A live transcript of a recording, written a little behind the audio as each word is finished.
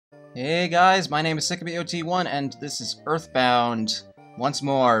Hey guys, my name is SickabOT1 and this is Earthbound. Once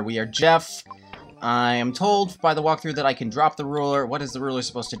more, we are Jeff. I am told by the walkthrough that I can drop the ruler. What is the ruler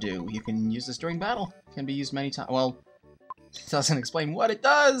supposed to do? You can use this during battle. It can be used many times. Well, it doesn't explain what it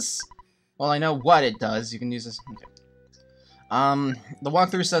does. Well, I know what it does. You can use this. Okay. The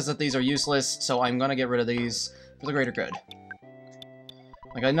walkthrough says that these are useless, so I'm gonna get rid of these for the greater good.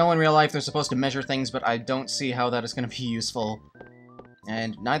 Like, I know in real life they're supposed to measure things, but I don't see how that is gonna be useful.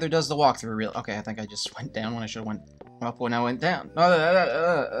 And neither does the walkthrough real. Okay, I think I just went down when I should have went up when I went down.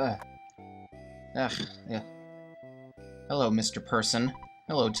 Yeah. Hello, Mr. Person.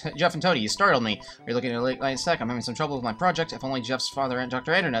 Hello, Jeff and Toady. You startled me. Are you looking at a late night stack? I'm having some trouble with my project. If only Jeff's father and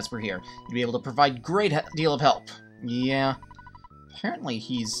Dr. Andernetz were here, he'd be able to provide great deal of help. Yeah. Apparently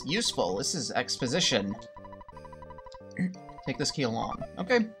he's useful. This is exposition. Take this key along.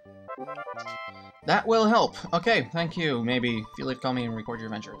 Okay. That will help. Okay, thank you. Maybe if you leave, call me and record your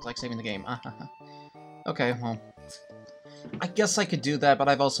adventure. It's like saving the game. Okay, well, I guess I could do that, but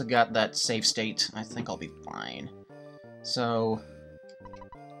I've also got that save state. I think I'll be fine. So,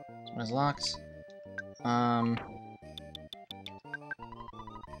 this one is locked.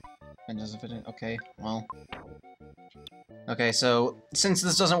 It doesn't fit in. Okay, well. Okay, so since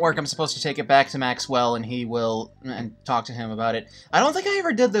this doesn't work, I'm supposed to take it back to Maxwell, and he will talk to him about it. I don't think I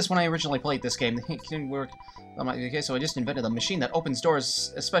ever did this when I originally played this game. It didn't work. Okay, so I just invented a machine that opens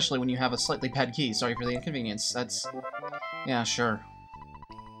doors, especially when you have a slightly bad key. Sorry for the inconvenience. That's... yeah, sure.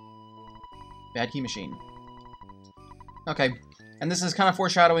 Bad key machine. Okay, and this is kind of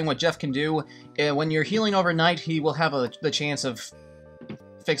foreshadowing what Jeff can do. When you're healing overnight, he will have the chance of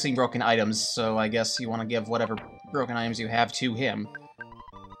fixing broken items, so I guess you want to give whatever broken items you have to him.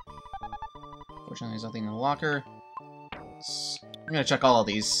 Fortunately, there's nothing in the locker. I'm gonna check all of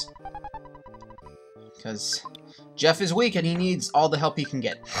these. Because Jeff is weak and he needs all the help he can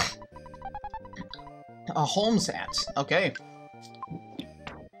get. A Holmes hat. Okay.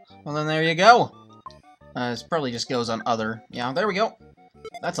 Well, then there you go. This probably just goes on other. Yeah, there we go.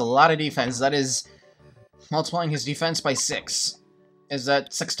 That's a lot of defense. That is multiplying his defense by 6. Is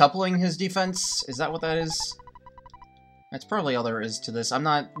that sextupling his defense? Is that what that is? That's probably all there is to this. I'm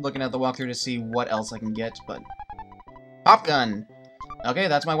not looking at the walkthrough to see what else I can get, but... Pop gun! Okay,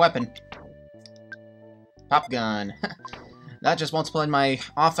 that's my weapon. Pop gun. That just multiplied my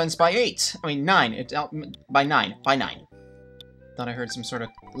offense by 8. I mean, 9. By 9. By 9. Thought I heard some sort of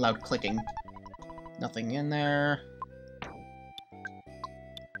loud clicking. Nothing in there.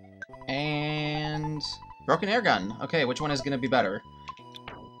 And... broken air gun. Okay, which one is going to be better?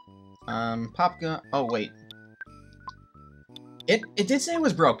 Pop gun... oh, wait. It did say it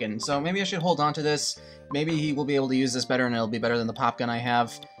was broken, so maybe I should hold on to this. Maybe he will be able to use this better, and it'll be better than the pop gun I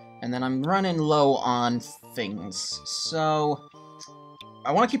have. And then I'm running low on things. So,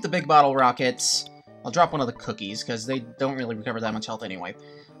 I want to keep the big bottle rockets. I'll drop one of the cookies, because they don't really recover that much health anyway.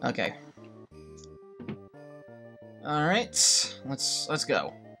 Okay. Alright, let's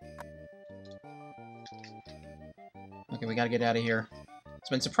go. Okay, we gotta get out of here. It's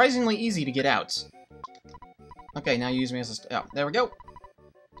been surprisingly easy to get out. Okay, now you use me as a... oh, there we go.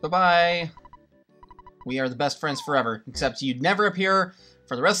 Bye-bye. We are the best friends forever, except you'd never appear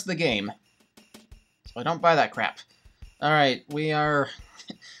for the rest of the game. So I don't buy that crap. Alright, we're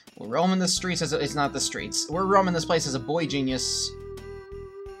roaming the streets as it's not the streets. We're roaming this place as a boy genius.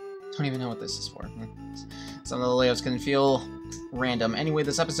 Don't even know what this is for. Some of the layouts can feel random. Anyway,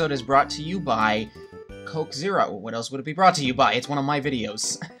 this episode is brought to you by Coke Zero. What else would it be brought to you by? It's one of my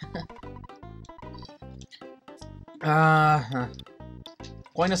videos.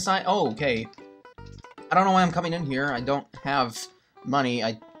 Coin aside. Oh, okay. I don't know why I'm coming in here. I don't have money.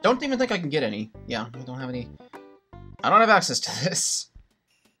 I don't even think I can get any. Yeah, I don't have any. I don't have access to this.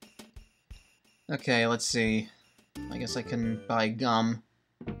 Okay, let's see. I guess I can buy gum.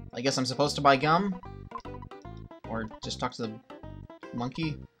 I guess I'm supposed to buy gum? Or just talk to the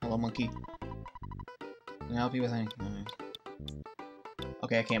monkey? Hello, monkey. Can I help you with anything?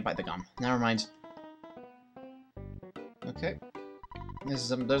 Okay, I can't buy the gum. Never mind. Okay.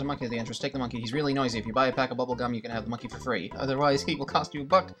 There's a monkey at the entrance. Take the monkey. He's really noisy. If you buy a pack of bubble gum, you can have the monkey for free. Otherwise, he will cost you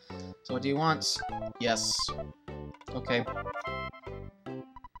 $1. So what do you want? Yes. Okay.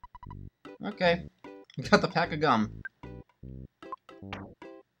 Okay. We got the pack of gum.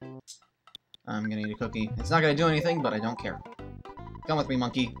 I'm gonna eat a cookie. It's not gonna do anything, but I don't care. Come with me,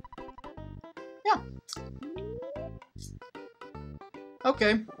 monkey. Yeah.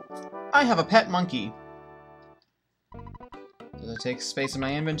 Okay. I have a pet monkey. Does it take space in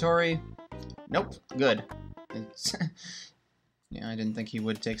my inventory? Nope. Good. It's yeah, I didn't think he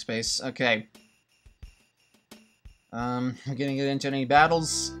would take space. Okay. I'm gonna get into any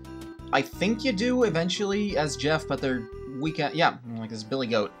battles. I think you do eventually as Jeff, but they're weak at... Yeah, like this Billy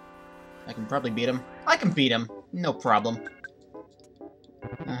Goat. I can probably beat him. I can beat him. No problem.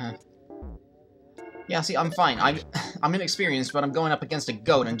 Yeah, see, I'm fine. I'm inexperienced, but I'm going up against a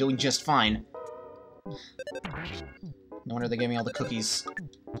goat and doing just fine. No wonder they gave me all the cookies.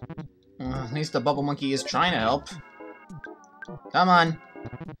 At least the Bubble Monkey is trying to help. Come on.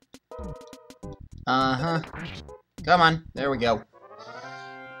 Come on. There we go.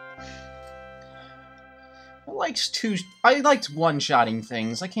 I liked one-shotting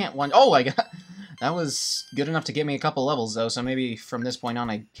things. I can't one... Oh, I got... That was good enough to get me a couple levels, though, so maybe from this point on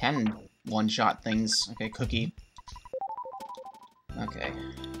I can one-shot things. Okay, cookie. Okay.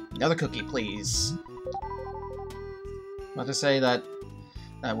 Another cookie, please. About to say that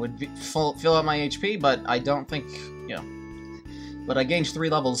would fill up my HP, but I don't think... You know... But I gained 3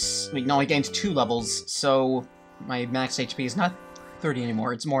 levels... Wait, no, I gained 2 levels, so my max HP is not 30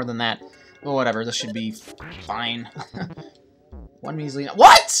 anymore. It's more than that. But whatever, this should be fine. One measly...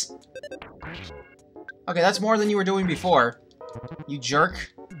 What?! Okay, that's more than you were doing before. You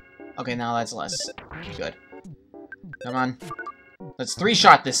jerk. Okay, now that's less. Good. Come on. Let's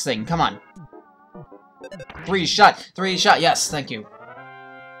 3-shot this thing. Come on. 3-shot. 3-shot. Yes, thank you.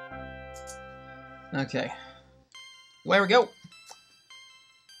 Okay. There we go.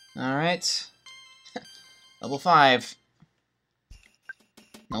 Alright. Level 5.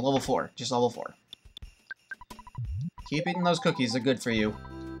 No, level 4. Just level 4. Keep eating those cookies. They're good for you.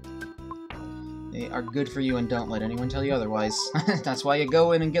 They are good for you, and don't let anyone tell you otherwise. That's why you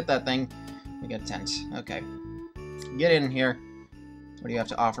go in and get that thing. We got a tent. Okay. Get in here. What do you have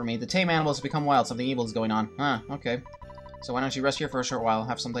to offer me? The tame animals have become wild. Something evil is going on. Huh, okay. So why don't you rest here for a short while?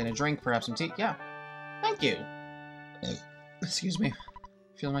 Have something to drink, perhaps some tea? Yeah. Thank you. Excuse me.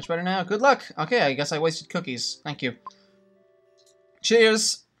 Feeling much better now? Good luck! Okay, I guess I wasted cookies. Thank you.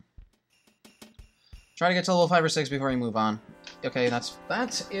 Cheers! Try to get to level 5 or 6 before you move on. Okay,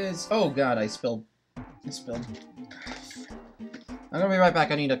 that is... Oh god, I spilled. I'm gonna be right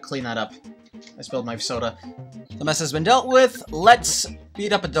back, I need to clean that up. I spilled my soda. The mess has been dealt with. Let's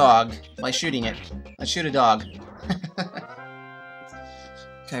beat up a dog by shooting it. Let's shoot a dog.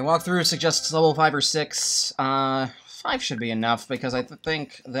 Okay, walkthrough suggests level 5 or 6. 5 should be enough, because I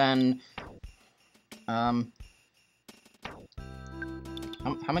think then... How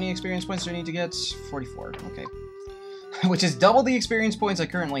many experience points do I need to get? 44, okay. Which is double the experience points I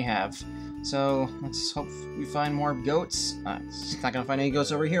currently have. So, let's hope we find more goats. Not gonna find any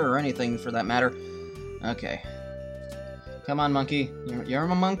goats over here, or anything, for that matter. Okay. Come on, monkey. You're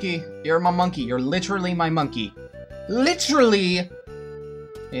my monkey. You're my monkey. You're literally my monkey. Literally!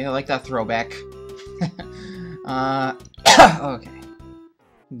 Yeah, I like that throwback. Okay.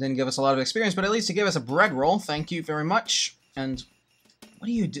 Didn't give us a lot of experience, but at least it gave us a bread roll. Thank you very much. And... What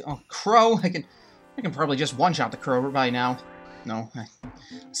do you do? Oh, crow! I can probably just one-shot the crow by now. No, I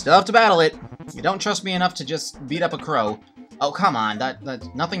still have to battle it. You don't trust me enough to just beat up a crow. Oh, come on.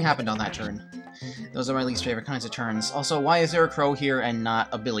 Nothing happened on that turn. Those are my least favorite kinds of turns. Also, why is there a crow here and not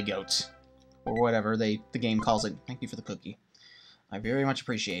a billy goat? Or whatever the game calls it. Thank you for the cookie. I very much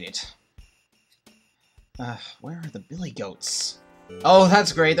appreciate it. Where are the billy goats? Oh,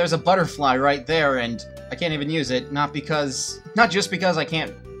 that's great. There's a butterfly right there, and I can't even use it. Not just because I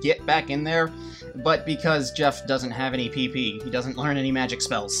can't get back in there, but because Jeff doesn't have any PP. He doesn't learn any magic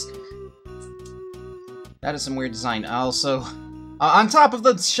spells. That is some weird design. Also, on top of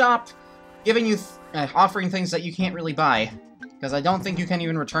the shop, giving you, offering things that you can't really buy. Because I don't think you can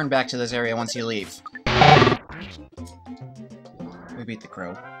even return back to this area once you leave. We beat the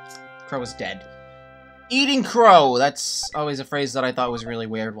crow. The crow is dead. Eating crow! That's always a phrase that I thought was really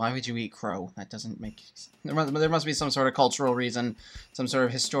weird. Why would you eat crow? That doesn't make... There must be some sort of cultural reason, some sort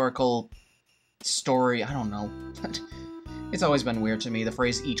of historical story, I don't know. But it's always been weird to me, the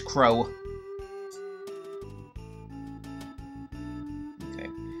phrase eat crow. Okay.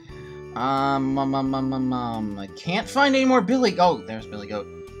 I can't find any more Billy... Oh, there's Billy Goat.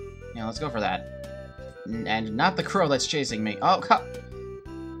 Yeah, let's go for that. And not the crow that's chasing me. Oh, how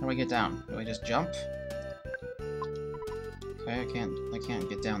do I get down? Do I just jump? Okay, I can't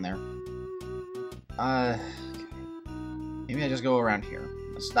get down there. Okay. Maybe I just go around here.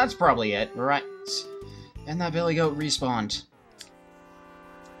 That's probably it, right? And that Billy Goat respawned.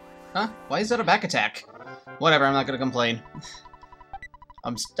 Huh? Why is that a back attack? Whatever, I'm not gonna complain.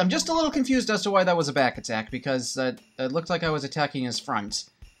 I'm just a little confused as to why that was a back attack, because it looked like I was attacking his front.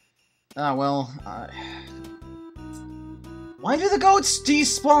 Ah, well, why do the goats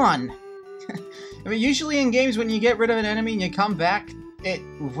despawn? I mean, usually in games, when you get rid of an enemy and you come back, it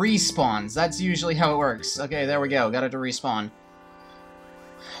respawns. That's usually how it works. Okay, there we go. Got it to respawn.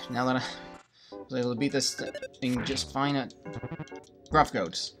 Now that I was able to beat this thing just fine at Gruff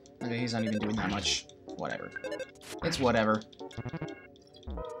Goat. Okay, he's not even doing that much. Whatever. It's whatever.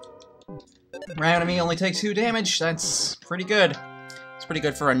 Round me only takes 2 damage. That's pretty good. It's pretty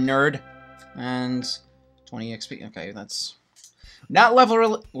good for a nerd. And 20 XP. Okay, that's not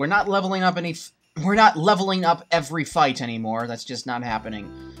level. We're not leveling up any. We're not leveling up every fight anymore. That's just not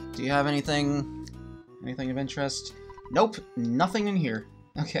happening. Do you have anything? Anything of interest? Nope. Nothing in here.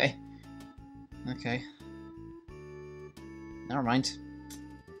 Okay. Okay. Never mind.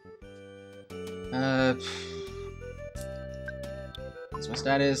 So my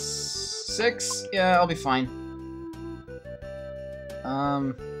stat is 6. Yeah, I'll be fine.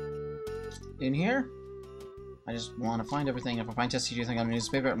 In here? I just want to find everything. If I find Tessie, do you think I'm a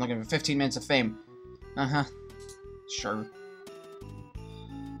newspaper? I'm looking for 15 minutes of fame. Uh-huh. Sure.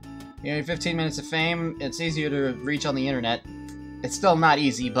 You know, 15 minutes of fame, it's easier to reach on the internet. It's still not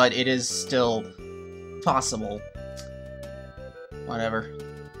easy, but it is still possible. Whatever.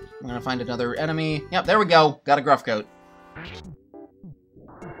 I'm gonna find another enemy. Yep, there we go. Got a Gruff Goat.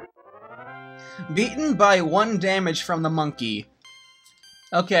 Beaten by 1 damage from the monkey.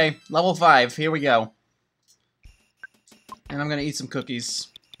 Okay, level 5. Here we go. And I'm gonna eat some cookies.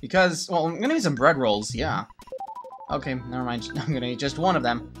 Because, well, I'm gonna eat some bread rolls, yeah. Okay, never mind. I'm gonna eat just 1 of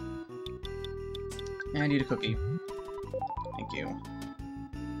them. And I need a cookie. Thank you.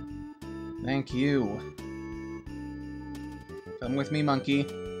 Thank you. Come with me, monkey.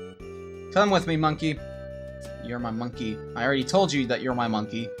 Come with me, monkey. You're my monkey. I already told you that you're my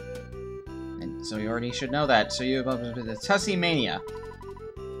monkey. And so you already should know that. So you have the Tessie Mania.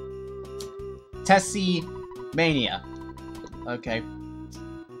 Tessie Mania. Okay.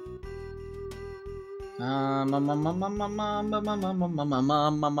 I'm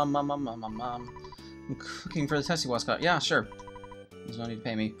cooking for the Tessie Wascott. Yeah, sure. There's no need to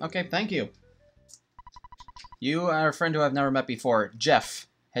pay me. Okay, thank you. You are a friend who I've never met before. Jeff.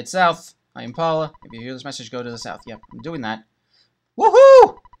 Head south. I am Paula. If you hear this message, go to the south. Yep, I'm doing that.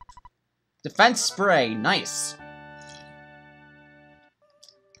 Woohoo! Defense spray. Nice.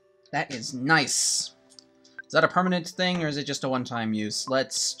 That is nice. Is that a permanent thing, or is it just a one-time use?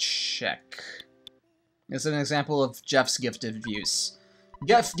 Let's check. This is an example of Jeff's gift of use.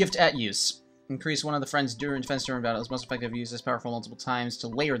 Gift at use. Increase one of the friend's defense during battle. Is most effective use is powerful multiple times to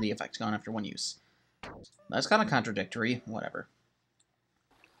layer the effect gone after 1 use. That's kind of contradictory. Whatever.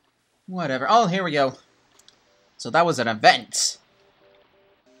 Whatever. Oh, here we go. So that was an event.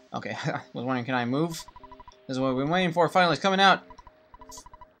 Okay, I was wondering, can I move? This is what we've been waiting for. Finally, it's coming out.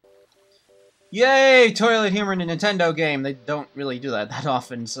 Yay! Toilet humor in a Nintendo game. They don't really do that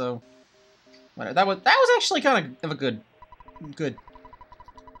often, so... Whatever. That was actually kind of a good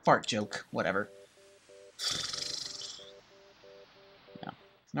fart joke. Whatever. Yeah.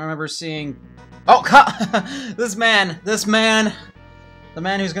 I remember seeing... Oh, this man! The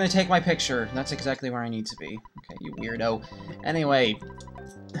man who's gonna take my picture. That's exactly where I need to be. Okay, you weirdo. Anyway.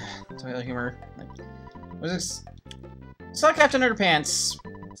 Toilet humor. Was this... It's not Captain Underpants.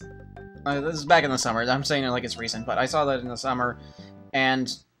 This is back in the summer. I'm saying it like it's recent, but I saw that in the summer,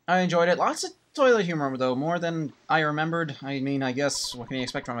 and I enjoyed it. Lots of toilet humor, though, more than I remembered. I mean, I guess, what can you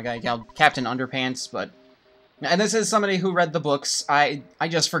expect from a guy called Captain Underpants, but... And this is somebody who read the books. I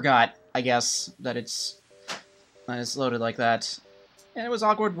just forgot, I guess, that it's loaded like that. And it was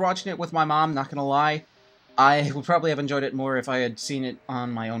awkward watching it with my mom, not gonna lie. I would probably have enjoyed it more if I had seen it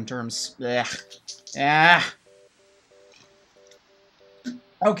on my own terms. Ugh. Ah!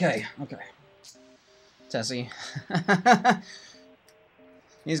 Okay. Tessie.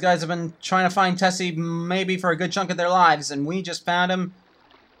 These guys have been trying to find Tessie maybe for a good chunk of their lives, and we just found him.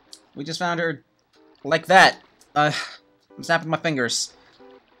 We just found her like that. I'm snapping my fingers.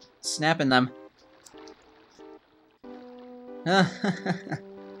 Snapping them.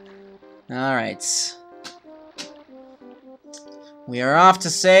 Alright. We are off to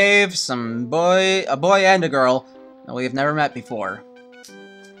save a boy and a girl that we have never met before.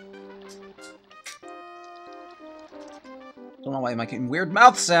 Don't know why I'm making weird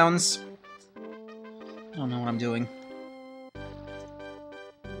mouth sounds. I don't know what I'm doing.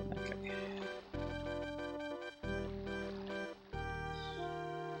 Okay.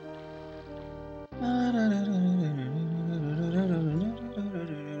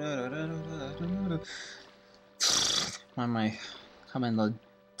 Why am I coming the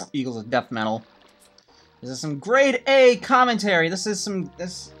Eagles of Death Metal? This is some grade A commentary. This is some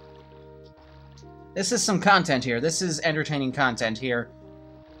content here. This is entertaining content here.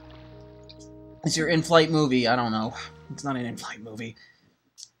 It's your in-flight movie. I don't know. It's not an in-flight movie.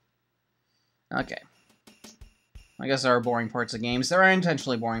 Okay. I guess there are boring parts of games. There are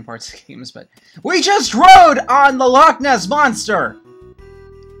intentionally boring parts of games, but... We just rode on the Loch Ness Monster!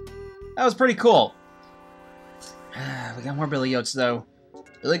 That was pretty cool. We got more Billy Goats, though.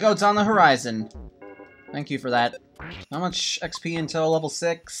 Billy Goats on the horizon. Thank you for that. How much XP until level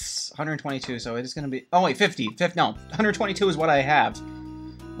 6? 122, so it is going to be... Oh, wait, 50. No, 122 is what I have.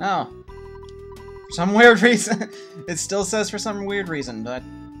 Oh. For some weird reason. It still says for some weird reason, but...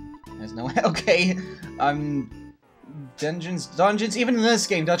 There's no... Okay. Dungeons, even in this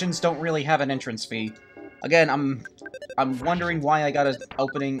game, dungeons don't really have an entrance fee. Again, I'm wondering why I got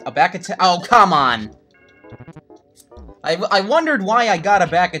a back attack. Oh, come on! I wondered why I got a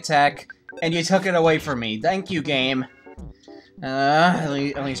back attack, and you took it away from me. Thank you, game. At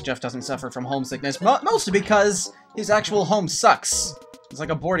least Jeff doesn't suffer from homesickness, mostly because his actual home sucks. It's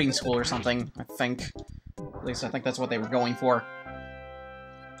like a boarding school or something, I think. At least I think that's what they were going for.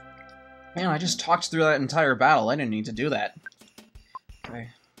 Man, I just talked through that entire battle. I didn't need to do that. Okay.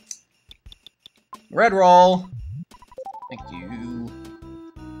 Red roll! Thank you.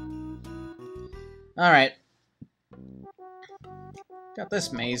 Alright. Got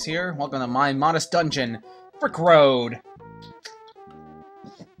this maze here. Welcome to my modest dungeon. Brick Road!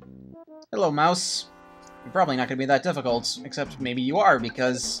 Hello, mouse. You're probably not going to be that difficult, except maybe you are,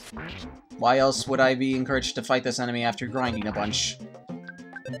 because why else would I be encouraged to fight this enemy after grinding a bunch?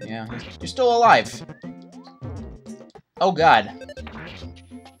 Yeah, you're still alive. Oh god.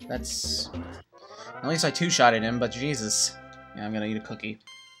 That's... At least I two-shotted him, but Jesus. Yeah, I'm gonna eat a cookie.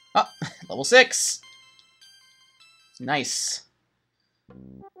 Oh, level 6! Nice.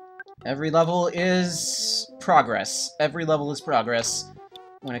 Every level is progress. Every level is progress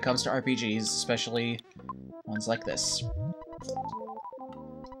when it comes to RPGs, especially ones like this.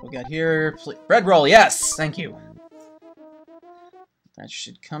 We got here... Bread roll, yes! Thank you. That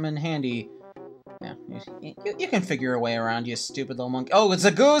should come in handy. Yeah, you can figure a way around, you stupid little monkey. Oh, it's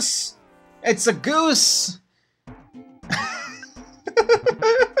a goose! It's a goose!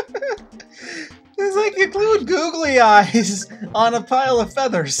 It's like you glued googly eyes on a pile of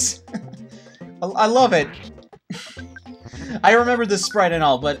feathers. I love it. I remember this sprite and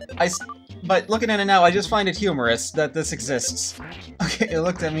all, but looking at it now, I just find it humorous that this exists. Okay, it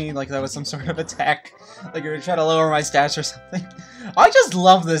looked at me like that was some sort of attack. Like you're trying to lower my stats or something. I just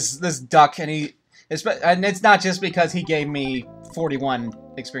love this duck, and it's not just because he gave me 41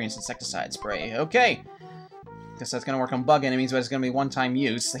 experience insecticide spray. Okay. Guess that's gonna work on bug enemies, but it's gonna be one-time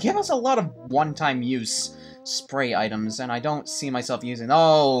use. They give us a lot of one-time use spray items, and I don't see myself using...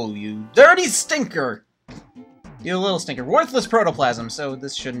 Oh, you dirty stinker! You little stinker. Worthless protoplasm, so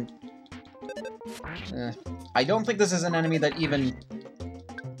this shouldn't... I don't think this is an enemy that even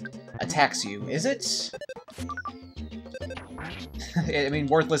attacks you, is it? I mean,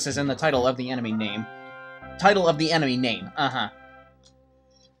 worthless is in the title of the enemy name. Title of the enemy name, uh-huh.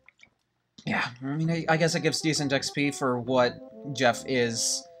 Yeah, I mean, I guess it gives decent XP for what Jeff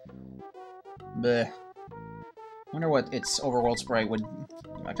is. Bleh. Wonder what its overworld sprite would...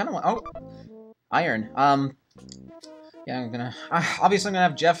 I kind of want... Oh! Iron. Yeah, I'm gonna... Obviously, I'm gonna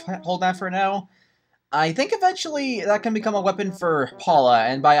have Jeff hold that for now. I think eventually that can become a weapon for Paula,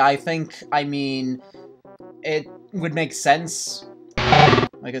 and by I think, I mean... It would make sense.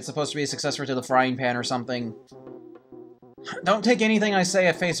 Like, it's supposed to be a successor to the frying pan or something. Don't take anything I say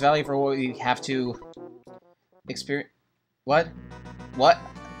at face value for what we have to... experience... What? What?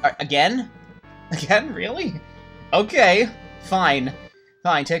 Again? Again? Really? Okay. Fine.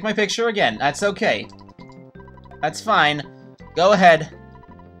 Fine, take my picture again. That's okay. That's fine. Go ahead.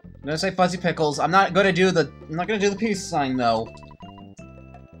 I'm gonna say Fuzzy Pickles. I'm not gonna do the peace sign, though.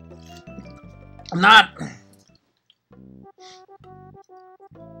 I'm not...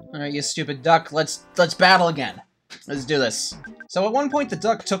 Alright, you stupid duck. Let's battle again. Let's do this. So at one point, the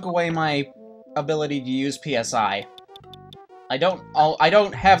duck took away my ability to use PSI. I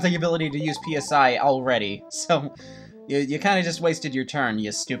don't have the ability to use PSI already, so you kind of just wasted your turn,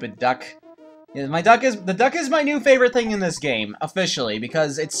 you stupid duck. Yeah, the duck is my new favorite thing in this game, officially,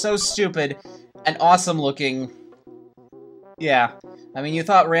 because it's so stupid and awesome looking. Yeah, I mean, you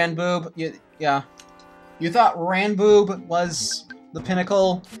thought Ranboob, yeah, you thought Ranboob was the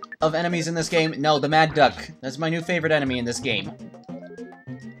pinnacle of enemies in this game? No, the Mad Duck. That's my new favorite enemy in this game.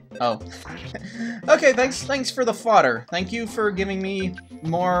 Oh. Okay, thanks for the fodder. Thank you for giving me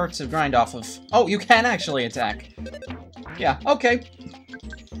more to grind off of. Oh, you can actually attack. Yeah, okay.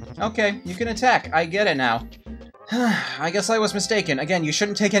 Okay, you can attack. I get it now. I guess I was mistaken. Again, you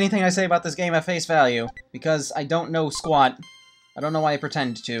shouldn't take anything I say about this game at face value, because I don't know squat. I don't know why I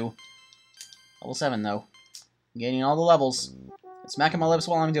pretend to. Level 7, though. Gaining all the levels. Smacking my lips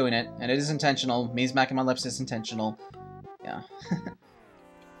while I'm doing it, and it is intentional. Me smacking my lips is intentional. Yeah.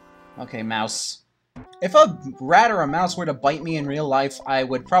 Okay, mouse. If a rat or a mouse were to bite me in real life, I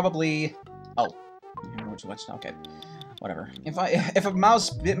would probably... Oh. Okay. Whatever. If a mouse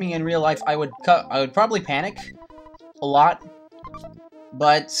bit me in real life, I would probably panic a lot.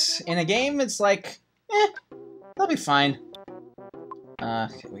 But in a game, it's like, that'll be fine.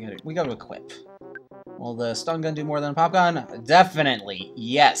 Okay, we go to equip. Will the stun gun do more than a pop gun? Definitely.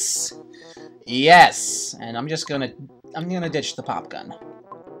 Yes. Yes. And I'm gonna ditch the pop gun.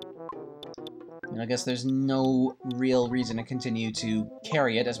 And I guess there's no real reason to continue to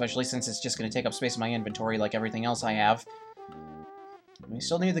carry it, especially since it's just gonna take up space in my inventory like everything else I have. We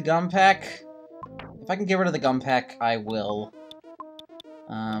still need the gum pack. If I can get rid of the gum pack, I will.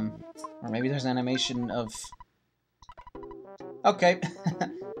 Or maybe there's an animation of... Okay.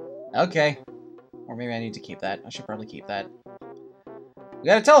 Okay. Or maybe I need to keep that. I should probably keep that. We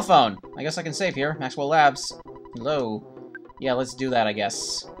got a telephone! I guess I can save here. Maxwell Labs. Hello. Yeah, let's do that, I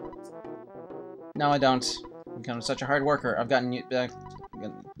guess. No, I don't. I'm kind of such a hard worker. I've gotten you...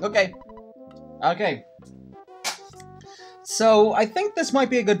 okay. Okay. So, I think this might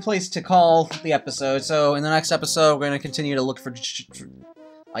be a good place to call the episode. So, in the next episode, we're going to continue to look for...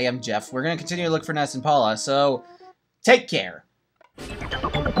 I am Jeff. We're going to continue to look for Ness and Paula. So, take care.